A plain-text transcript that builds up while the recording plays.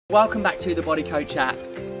Welcome back to the Body Coach app.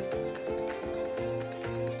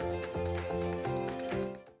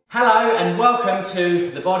 Hello and welcome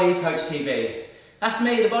to the Body Coach TV. That's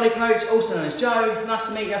me, the Body Coach, also known as Joe. Nice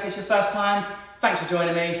to meet you if it's your first time. Thanks for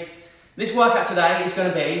joining me. This workout today is going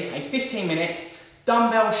to be a 15-minute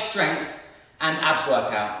dumbbell strength and abs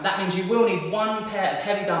workout. That means you will need one pair of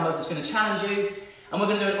heavy dumbbells that's going to challenge you, and we're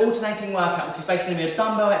going to do an alternating workout, which is basically going to be a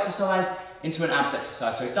dumbbell exercise into an abs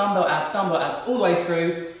exercise. So dumbbell abs all the way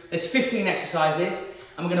through. There's 15 exercises,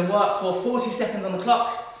 and we're going to work for 40 seconds on the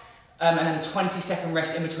clock, and then a 20-second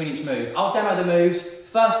rest in between each move. I'll demo the moves.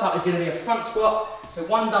 First up is going to be a front squat. So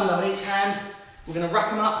one dumbbell in each hand. We're going to rack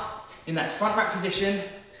them up in that front rack position.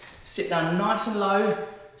 Sit down nice and low,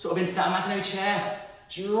 sort of into that imaginary chair.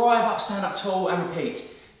 Drive up, stand up tall, and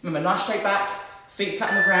repeat. Remember, nice straight back, feet flat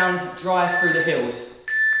on the ground, drive through the heels.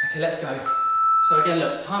 Okay, let's go. So again,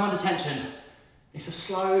 look, time under tension. It's a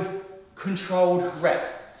slow, controlled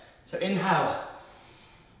rep. So inhale,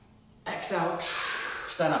 exhale,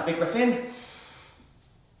 stand up, big breath in.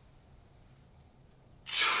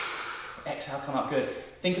 Exhale, come up, good.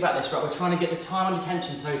 Think about this, right? We're trying to get the time under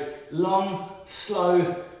tension, so long,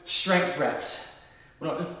 slow, strength reps. We're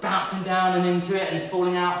not just bouncing down and into it and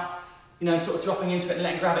falling out, you know, sort of dropping into it and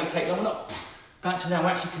letting gravity take long. We're not bouncing down,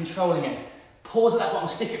 we're actually controlling it. Pause at that bottom,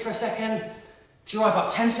 stick it for a second, drive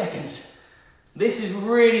up 10 seconds. This is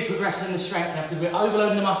really progressing the strength now because we're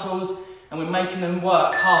overloading the muscles and we're making them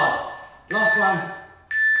work hard. Last one.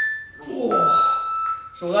 Oh.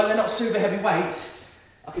 So although they're not super heavy weights,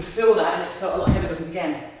 I could feel that and it felt a lot heavier because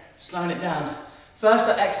again, slowing it down. First,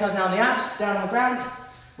 exhales now on the abs, down on the ground.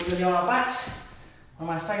 We're going to be on our backs. One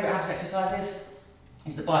of my favourite abs exercises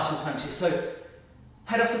is the bicycle crunches. So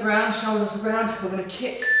head off the ground, shoulders off the ground. We're going to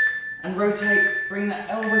kick and rotate, bring that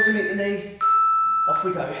elbow to meet the knee. Off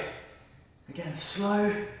we go. Again,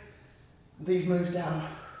 slow these moves down.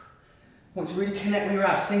 Want to really connect with your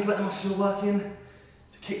abs. Think about the muscles you're working.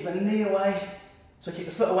 So kick the knee away. So kick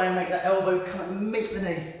the foot away and make that elbow kind of meet the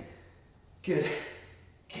knee. Good.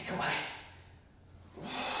 Kick away.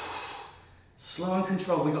 Slow and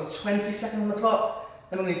controlled. We've got 20 seconds on the clock.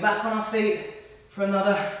 Then we're going to be back on our feet for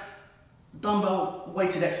another dumbbell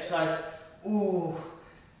weighted exercise. Ooh,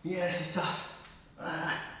 yeah, this is tough.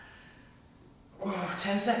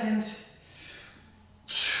 10 seconds.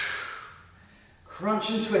 Crunch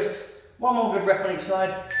and twist. One more good rep on each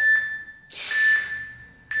side.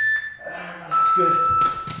 Relax, good.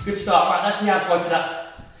 Good start. Right, that's the abs woken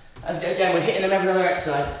up. As again, we're hitting them every other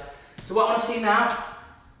exercise. So what I want to see now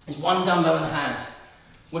is one dumbbell in the hand.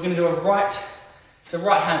 We're going to do a right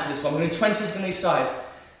hand for this one. We're going to do 20 seconds on each side.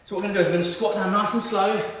 So what we're going to do is we're going to squat down nice and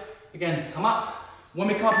slow. Again, come up. When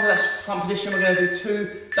we come up into that front position, we're going to do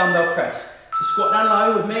 2 dumbbell press. So squat down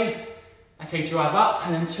low with me. Okay, drive up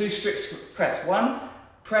and then 2 strict press. 1,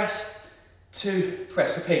 press, 2,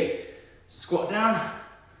 press. Repeat. Squat down.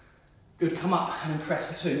 Good, come up and then press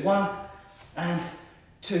for 2. 1 and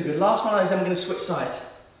 2. Good, last one of those, then we're going to switch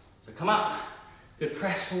sides. So come up, good,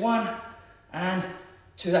 press for 1 and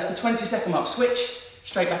 2. That's the 20-second mark. Switch,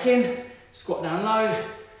 straight back in, squat down low,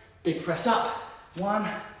 big press up, 1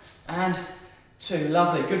 and 2.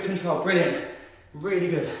 Lovely, good control, brilliant, really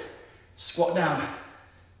good. Squat down,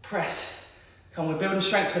 press. Come on, we're building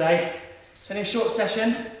strength today. It's only a short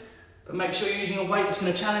session, but make sure you're using a weight that's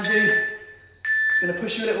going to challenge you. It's going to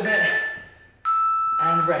push you a little bit.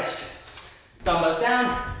 And rest. Dumbbells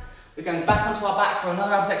down. We're going back onto our back for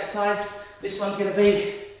another abs exercise. This one's going to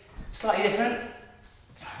be slightly different.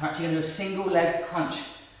 We're actually going to do a single leg crunch.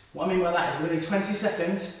 What I mean by that is we're going to do 20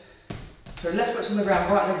 seconds. So left foot's on the ground,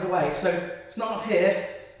 right leg's away. So it's not up here,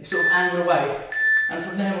 it's sort of angled away. And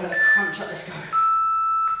from there we're going to crunch up, let's go.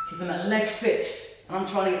 Keeping that leg fixed, and I'm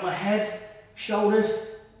trying to get my head, shoulders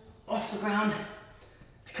off the ground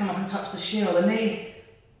to come up and touch the shin or the knee.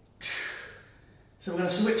 So we're going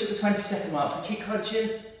to switch at the 20-second mark. We keep crunching,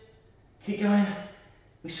 keep going.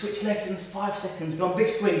 We switch legs in 5 seconds. Go on, big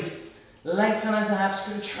squeeze. Lengthen those abs,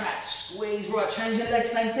 contract, squeeze. Right, changing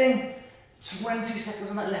legs, same thing. 20 seconds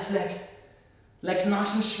on that left leg. Legs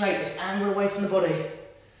nice and straight, just angle away from the body.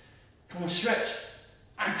 Come on, stretch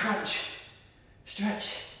and crunch.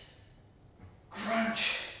 Stretch.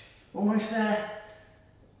 Crunch, almost there.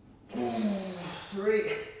 3,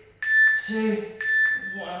 2,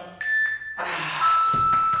 1.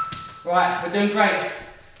 Right, we're doing great.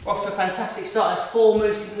 We're off to a fantastic start. That's 4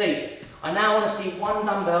 moves complete. I now want to see one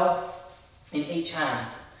dumbbell in each hand.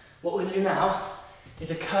 What we're going to do now is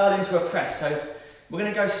a curl into a press. So we're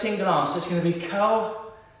going to go single arm. So it's going to be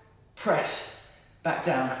curl, press, back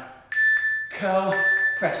down. Curl,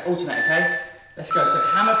 press, alternate, okay? Let's go. So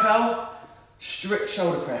hammer curl, strict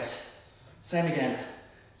shoulder press. Same again.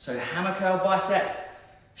 So hammer curl bicep,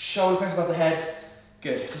 shoulder press above the head.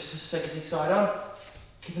 Good, just safety side on.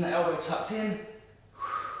 Keeping that elbow tucked in.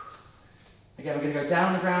 Again, we're going to go down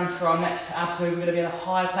on the ground for our next abs move. We're going to be in a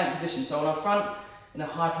high plank position. So on our front, in a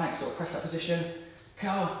high plank sort of press up position.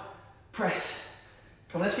 Go, press.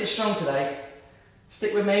 Come on, let's get strong today.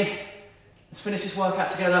 Stick with me. Let's finish this workout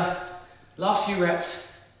together. Last few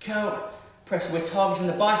reps. Go, press. So we're targeting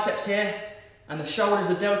the biceps here and the shoulders,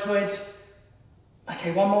 the deltoids.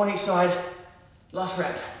 Okay, one more on each side. Last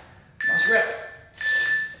rep. Last rep.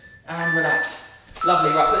 And relax.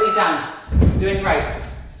 Lovely, right, put these down. Doing great.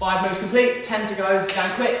 5 moves complete, 10 to go, it's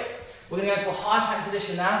going quick. We're going to go into a high plank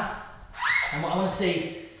position now. And what I want to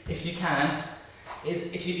see, if you can,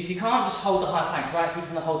 is if you can't just hold the high plank, right? If you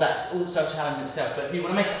can hold that, it's also a challenge in itself. But if you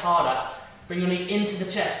want to make it harder, bring your knee into the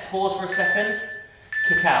chest, pause for a second,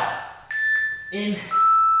 kick out. In,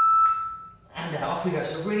 and out, off we go.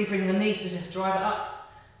 So really bring the knee to the chest, drive it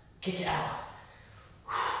up, kick it out.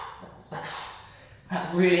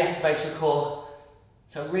 That really activates your core.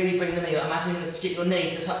 So really bring the knee, like imagine you get your knee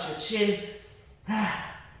to touch your chin.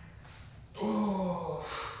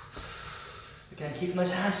 Again, keeping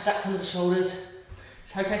those hands stacked under the shoulders.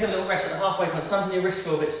 It's okay to have a little rest at the halfway point. Sometimes your wrists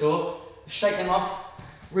feel a bit sore. Just shake them off,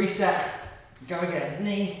 reset, go again.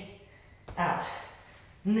 Knee, out,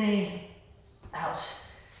 knee, out.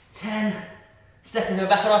 10 seconds, go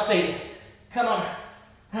back on our feet. Come on.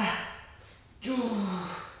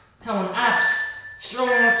 Come on, abs, strong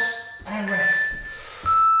abs, and rest.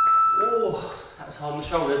 Oh, that was hard on the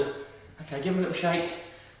shoulders. Okay, give them a little shake.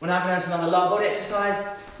 We're now going down to another lower body exercise.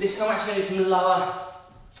 This time we're actually going to do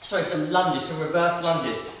some lunges, some reverse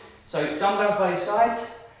lunges. So dumbbells by your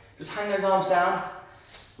sides, just hang those arms down.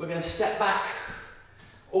 We're going to step back,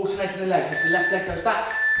 alternating the leg. So the left leg goes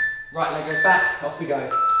back, right leg goes back, off we go.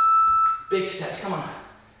 Big steps, come on.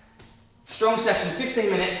 Strong session, 15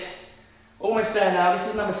 minutes. Almost there now, this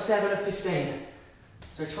is number 7 of 15.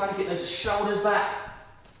 So try to get those shoulders back.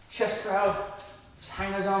 Chest proud, just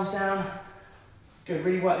hang those arms down. Good,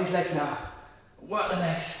 really work these legs now. Work the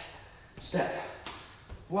legs, step.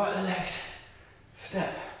 Work the legs,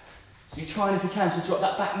 step. So you're trying, if you can, to drop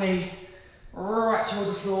that back knee right towards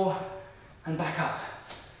the floor and back up.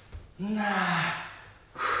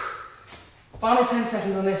 Final 10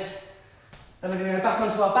 seconds on this. Then we're going to go back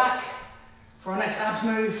onto our back for our next abs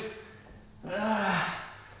move.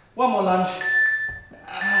 One more lunge.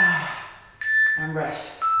 And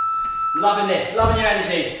rest. Loving this, loving your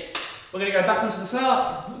energy. We're going to go back onto the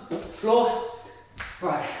floor.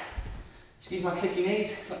 Right, excuse my clicky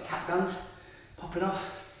knees, like cat guns popping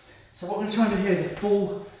off. So what we're going to try and do here is a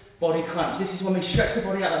full body crunch. This is when we stretch the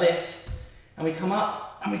body out like this, and we come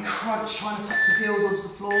up and we crunch, trying to touch the heels onto the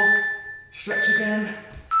floor. Stretch again.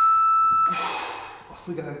 Off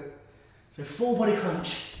we go. So full body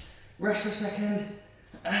crunch. Rest for a second,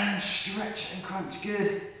 and stretch and crunch,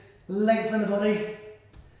 good. Lengthen the body,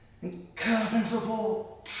 and curl up into a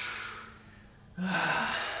ball.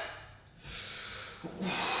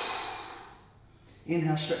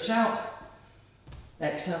 Inhale, stretch out.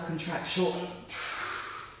 Exhale, contract, shorten.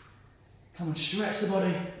 Come on, stretch the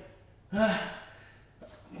body.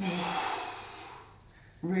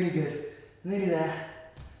 Really good. Nearly there.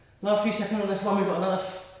 Last few seconds on this one, we've got another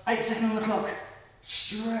 8 seconds on the clock.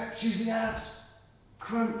 Stretch, use the abs.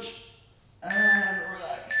 Crunch. And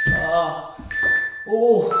relax. Oh.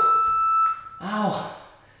 Ow.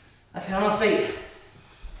 Okay, on our feet.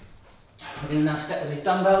 We're going to now step with the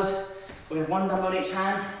dumbbells. We're going to have one dumbbell in each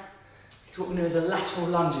hand. So what we're going to do is a lateral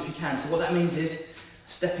lunge if you can. So what that means is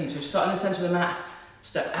stepping. So start in the centre of the mat,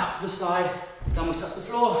 step out to the side, then we touch the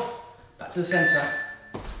floor, back to the centre.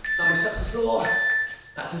 Then we touch the floor,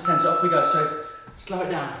 back to the centre, off we go. So slow it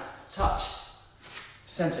down, touch,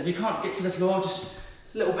 centre. If you can't get to the floor, just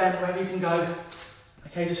a little bend wherever you can go.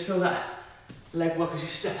 Okay, just feel that leg work as you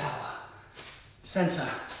step out. Centre,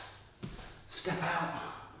 step out,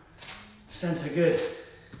 centre, good.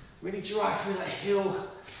 Really drive through that heel.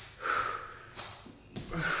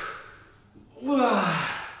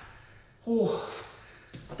 Oh,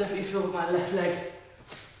 I definitely feel my left leg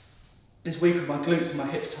is weaker with my glutes and my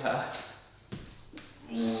hips tighter.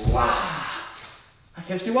 Okay,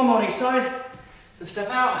 let's do one more on each side. So step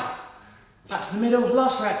out, back to the middle,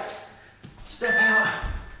 last rep. Step out,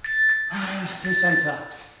 and to the centre.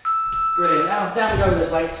 Brilliant, now down we go with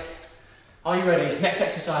those weights. Are you ready? Next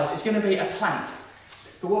exercise, it's going to be a plank.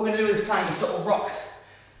 But what we're going to do with this plank is sort of rock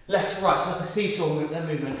left to right, so like a seesaw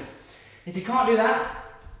movement. If you can't do that,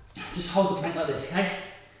 just hold the plank like this, okay?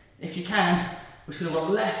 If you can, we're just going to rock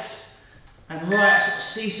left and right, sort of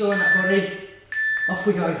seesaw in that body. Off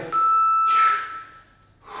we go.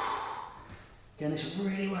 Again, this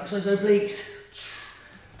really works those obliques.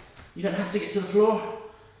 You don't have to get to the floor.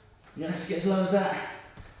 You don't have to get as low as that.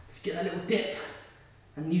 Just get that little dip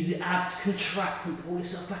and use the abs to contract and pull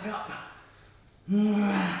yourself back up.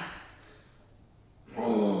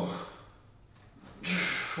 Oh.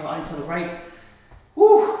 Right, into the break.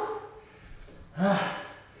 Woo.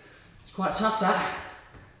 It's quite tough that.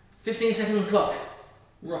 15 seconds on the clock.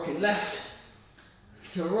 Rocking left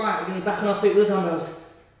to right. We're going to be back on our feet with the dumbbells.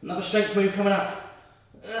 Another strength move coming up.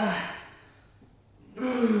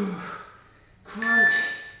 Crunch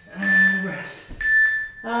and rest.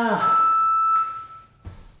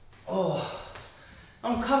 Oh,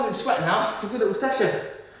 I'm covered in sweat now. It's a good little session.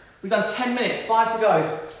 We've done 10 minutes, 5 to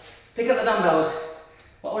go. Pick up the dumbbells.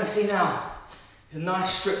 What I want to see now is a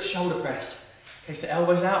nice stripped shoulder press. Okay, so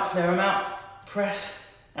elbows out, flare them out,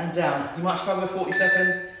 press and down. You might struggle with 40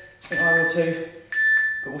 seconds. I think I will too,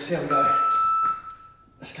 but we'll see how we go.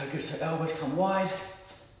 Let's go, good. So elbows come wide,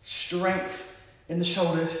 strength in the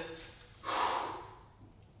shoulders.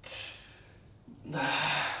 I'm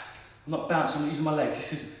not bouncing, I'm using my legs.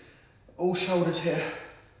 This is all shoulders here.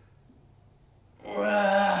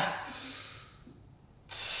 Right,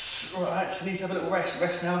 so need to have a little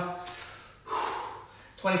rest now.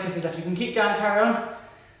 20 seconds left, you can keep going, carry on.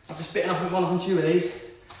 I've just bitten off one on two of these.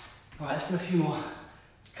 All right, let's do a few more.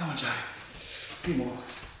 Come on, Joe. A few more,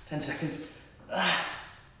 10 seconds.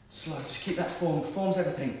 Slow, just keep that form. Form's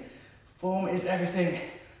everything. Form is everything.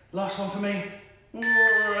 Last one for me.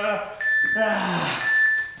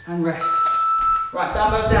 And rest. Right,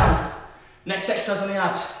 dumbbells down. Next exercise on the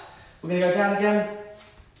abs. We're going to go down again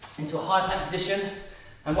into a high plank position.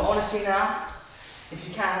 And what I want to see now, if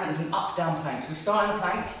you can, is an up-down plank. So we start in a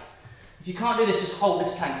plank. If you can't do this, just hold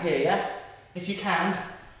this plank here, yeah? If you can,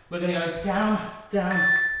 we're going to go down, down,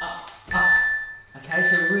 up, up. Okay,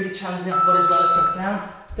 so really challenging the upper body as well. Let's go down,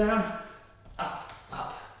 down, up,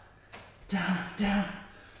 up, down, down,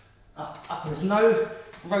 up, up. And there's no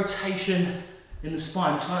rotation in the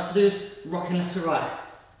spine. Try not to do rocking left to right.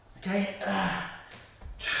 Okay?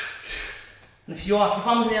 And if your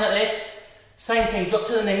bum's in the air like this, same thing, drop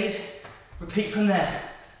to the knees, repeat from there.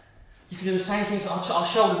 You can do the same thing for our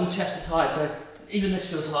shoulders and chest are tight, so even this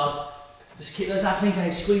feels hard. Just keep those abs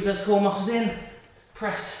engaged, squeeze those core muscles in,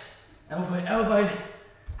 press, elbow, elbow,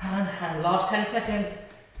 hand, hand. Last 10 seconds,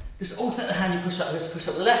 just alternate the hand you push up with, push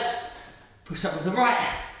up with the left, push up with the right.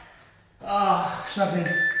 Struggling.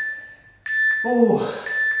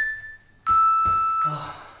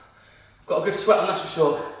 Got a good sweat on, that's for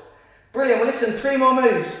sure. Brilliant, well listen, 3 more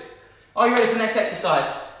moves. Are you ready for the next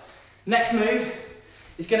exercise? Next move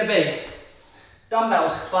is going to be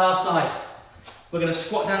dumbbells by our side. We're going to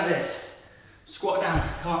squat down at this. Squat down,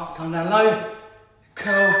 come down low,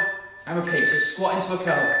 curl and repeat. So squat into a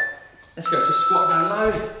curl. Let's go, so squat down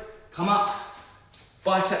low, come up,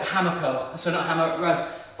 bicep hammer curl. So not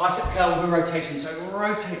hammer, bicep curl with a rotation. So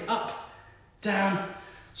rotate up, down,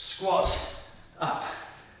 squat, up,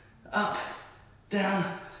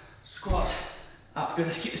 down, squat, up. Good,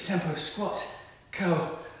 let's keep this tempo. Squat,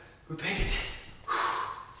 curl, repeat.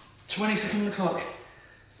 20 seconds on the clock.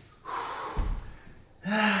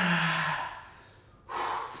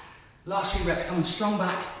 Last few reps, come on, strong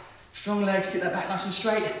back, strong legs, get that back nice and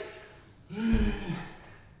straight.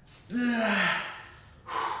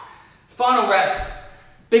 Final rep,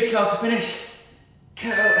 big curl to finish.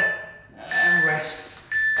 Curl and rest.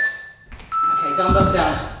 Okay, dumbbells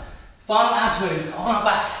down. Final abs move on our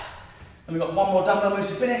backs. And we've got one more dumbbell move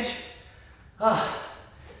to finish.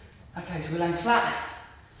 Okay, so we're laying flat.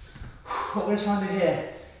 What we're going to try and do here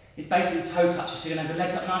is basically toe touches. So you're going to have your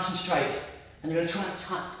legs up nice and straight. And you're going to try and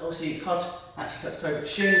tap, obviously it's hard to actually touch toe, but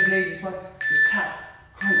shins, knees, this one. Just tap,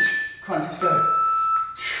 crunch, crunch, let's go.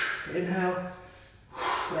 Inhale,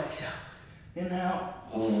 exhale. Inhale,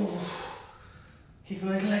 keeping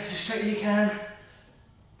those legs as straight as you can.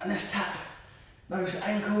 And let's tap those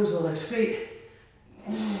ankles or those feet.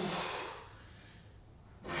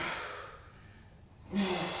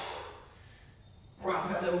 Right,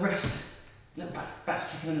 we've got a little rest. Little back's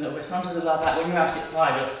kicking in a little bit. Sometimes a lower back, when your abs get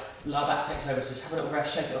tired, your lower back takes over, so just have a little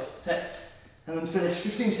rest, shake it off, that's it. And then finish,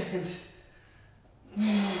 15 seconds.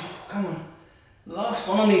 Come on. Last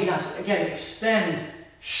one on these abs. Again, extend,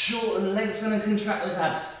 shorten, lengthen and contract those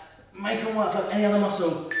abs. Make them work like any other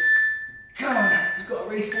muscle. Come on, you've got to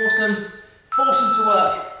really force them to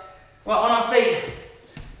work. Right, on our feet,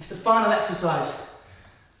 it's the final exercise.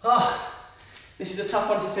 This is a tough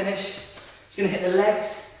one to finish. It's going to hit the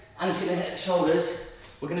legs and it's going to hit the shoulders.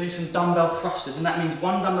 We're going to do some dumbbell thrusters, and that means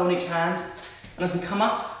one dumbbell in each hand. And as we come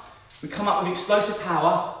up with explosive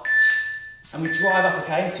power and we drive up,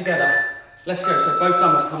 okay, together. Let's go. So both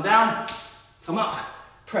dumbbells come down, Come up,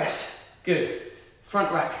 press, good.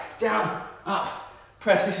 Front rack, down, up,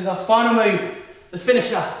 press. This is our final move, the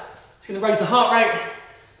finisher. It's gonna raise the heart rate.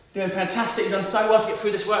 Doing fantastic, you've done so well to get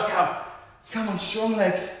through this workout. Come on, strong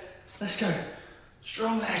legs. Let's go.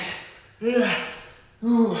 Strong legs.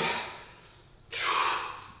 Ooh.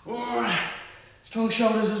 Strong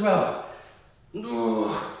shoulders as well.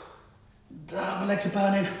 Ooh. My legs are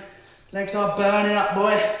burning. Legs are burning up,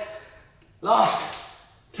 boy. Last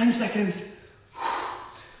 10 seconds.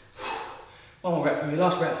 One more rep for me,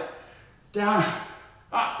 last rep. Down,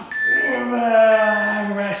 up,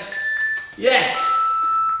 rest. Yes.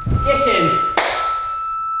 Get in.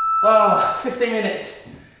 Oh, 15 minutes.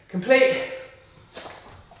 Complete.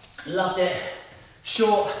 Loved it.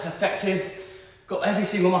 Short, effective. Got every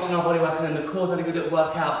single muscle in our body working and the core's had a good little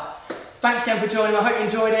workout. Thanks again for joining me. I hope you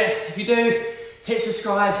enjoyed it. If you do, hit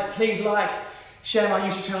subscribe. Please like, share my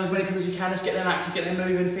YouTube channel as many people as you can. Let's get them active, get them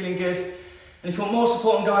moving, feeling good. And if you want more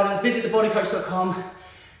support and guidance, visit thebodycoach.com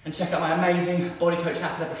and check out my amazing Body Coach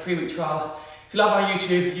app and have a 3-week trial. If you love my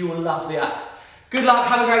YouTube, you will love the app. Good luck,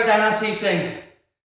 have a great day, and I'll see you soon.